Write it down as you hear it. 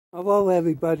Hello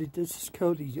everybody, this is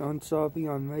Cody. I'm sorry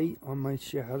I'm late on my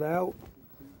shout out.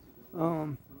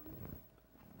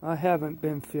 I haven't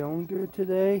been feeling good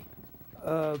today.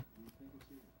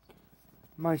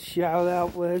 My shout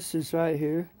out list is right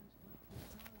here.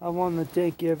 I want to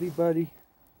thank everybody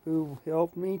who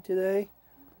helped me today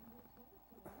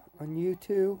on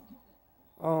YouTube.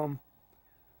 I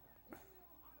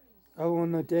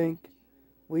want to thank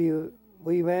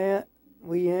Leanne,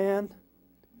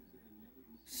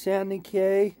 Sandy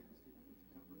K,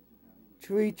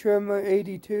 Tree Trimmer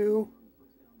 82,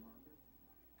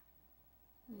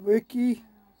 Ricky,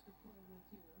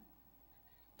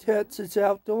 Texas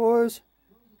Outdoors,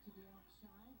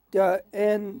 the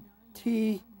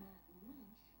NDTS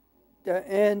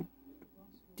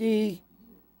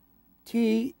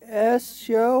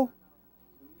show,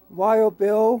 Wild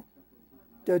Bill,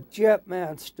 the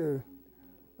Jetmaster.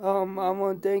 I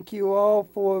want to thank you all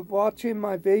for watching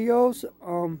my videos.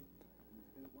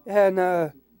 And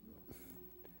I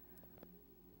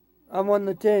want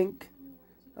to thank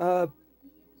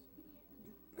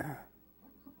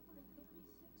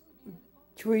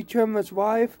Tree Trimmer's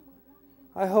wife.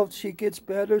 I hope she gets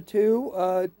better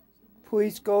too.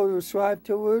 Please go subscribe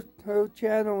to her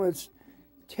channel. It's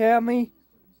Tammy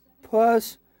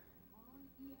Plus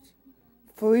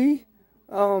Free.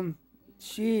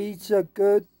 She's a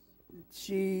good.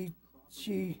 She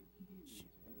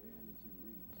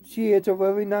is a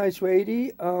very nice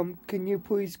lady. Can you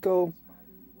please go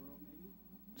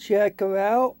check her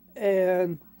out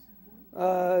and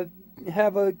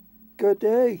have a good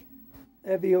day,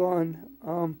 everyone.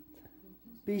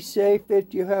 Be safe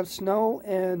if you have snow,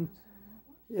 and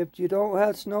if you don't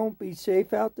have snow, be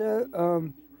safe out there.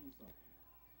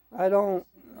 I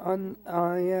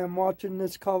am watching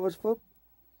this college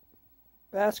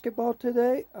basketball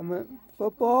today. I'm at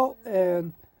football,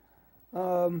 and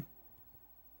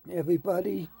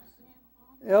everybody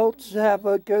else have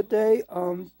a good day.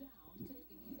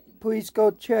 Please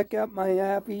go check out my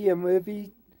Abby and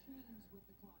Livy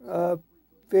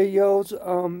videos.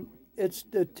 It's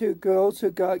the two girls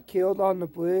who got killed on the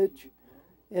bridge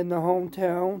in the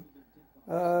hometown.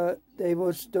 They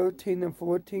was 13 and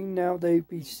 14. Now they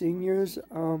be seniors.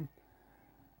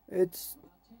 It's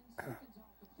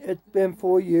been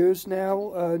 4 years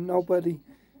now. Nobody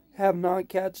have not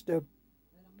catched the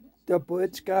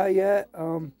blitz guy yet.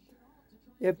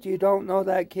 If you don't know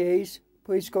that case,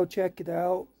 please go check it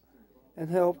out and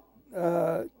help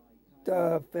the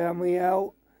family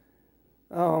out.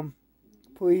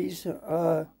 Please,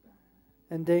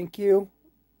 and thank you.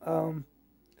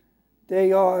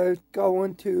 They are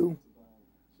going to,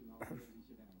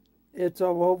 it's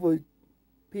all over.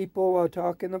 People are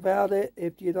talking about it.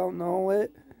 If you don't know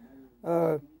it,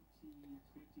 go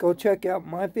check out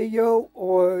my video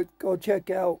or go check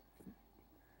out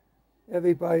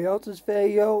everybody else's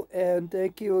video. And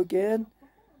thank you again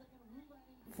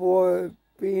for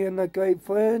being a great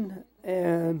friend,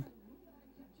 and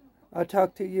I'll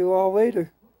talk to you all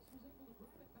later.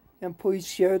 And please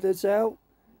share this out,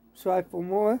 subscribe for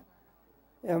more,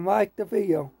 and like the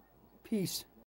video. Peace.